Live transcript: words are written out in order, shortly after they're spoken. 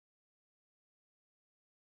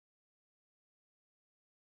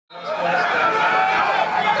Good,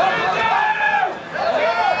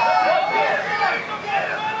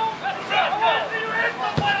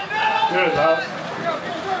 Bob.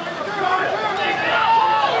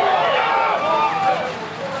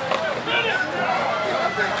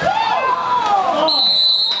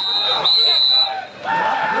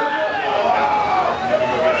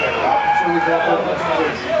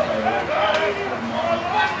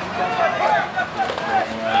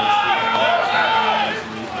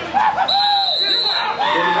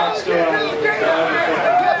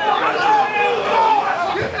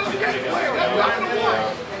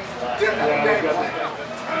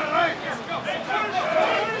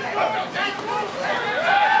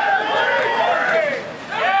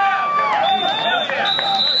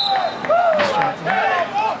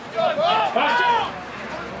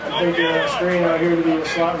 I think they're on the screen out here to be a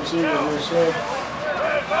slot receiver here, so.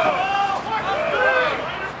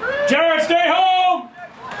 Jared, stay home!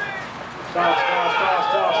 Stop.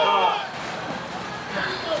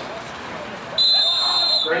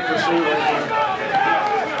 Great receiver right there.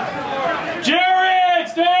 Jared,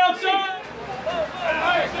 stay outside!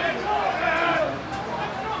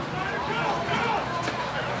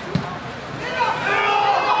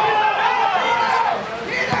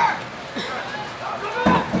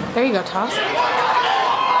 There you go, Toss.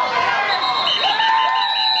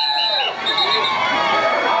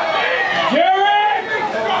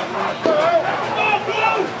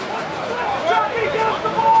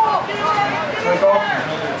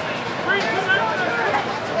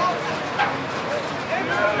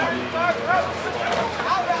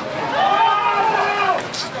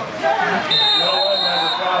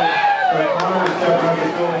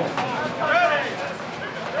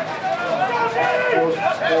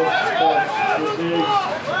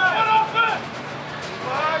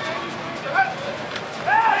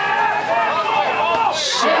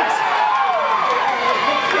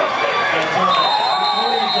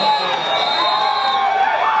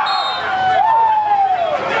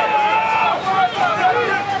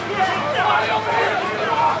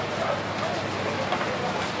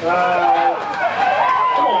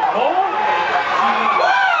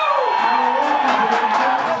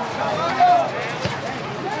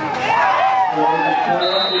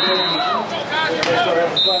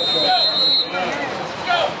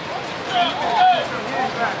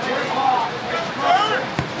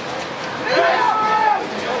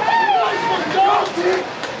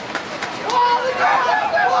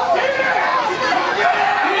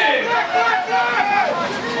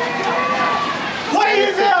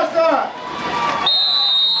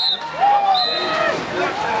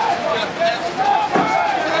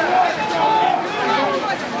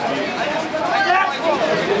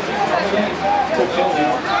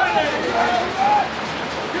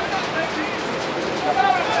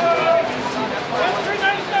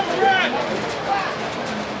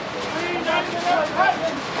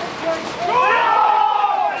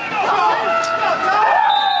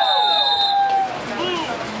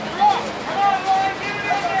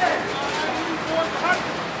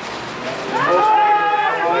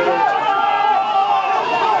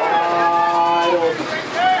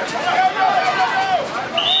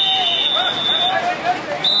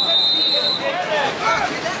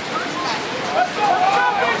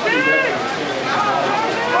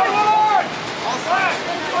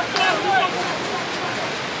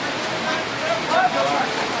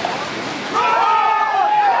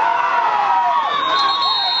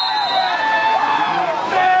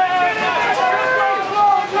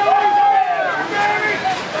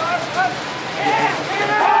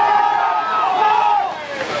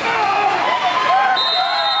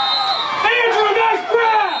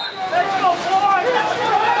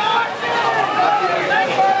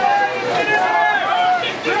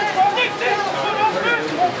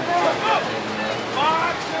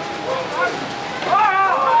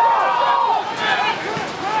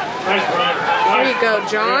 There you go,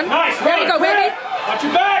 John. Nice. There you go, baby. Watch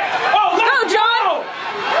your back. Oh, go, John.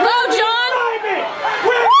 Go, John.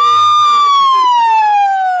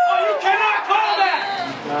 Oh, you cannot call that.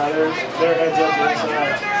 Nah, they're heads up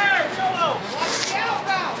inside.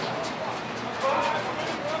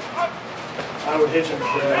 I would hitch him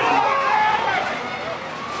there.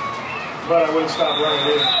 But I wouldn't stop running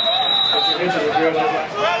in. But your hitches are good.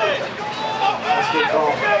 That's a good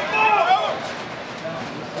call.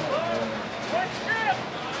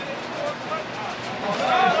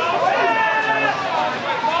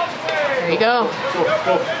 There you go.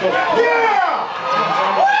 Go. Yeah!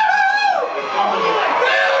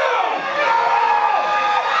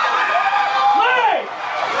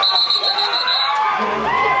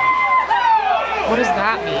 What does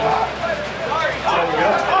that mean? There we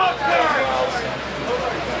go.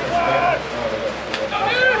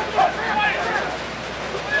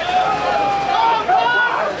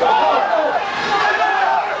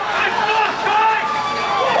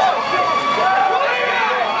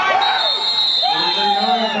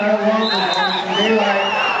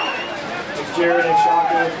 It's Jared and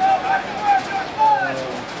Shaka.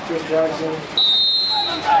 Chris Jackson.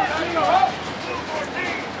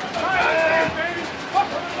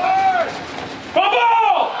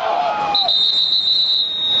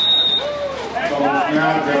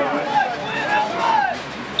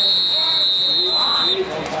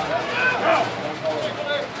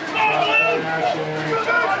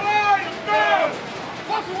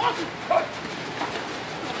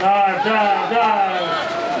 Dive.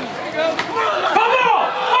 Come on!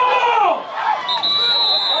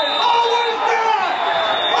 Oh, what is that?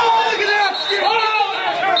 Oh, look at that!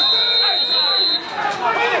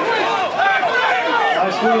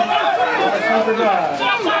 Nice sweep. Nice number drive.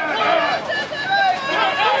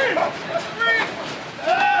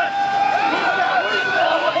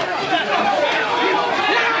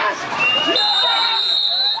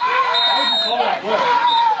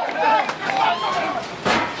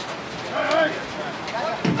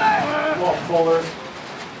 Fuller.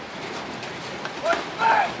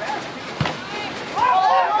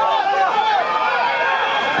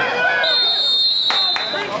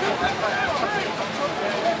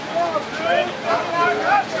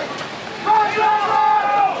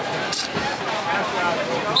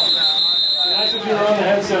 Nice if you're on the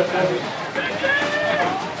headset, Patrick.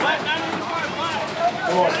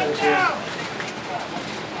 Come on, Sanchez.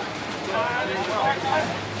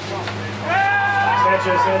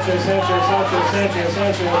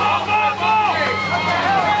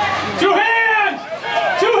 Two hands!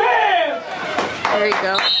 There you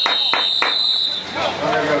go.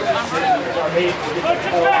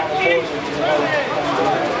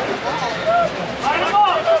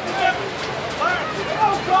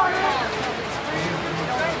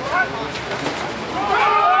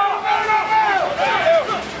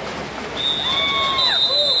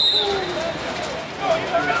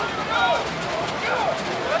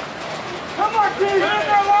 Come on, team! Hit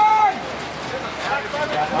their line!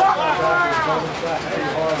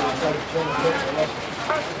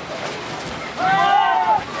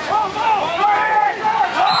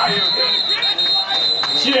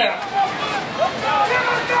 Yeah.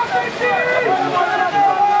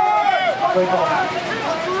 Play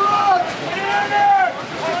ball.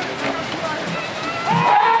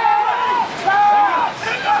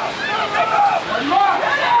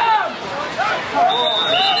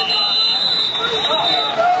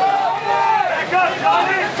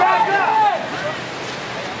 Back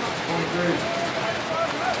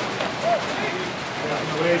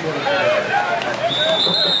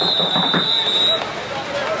up,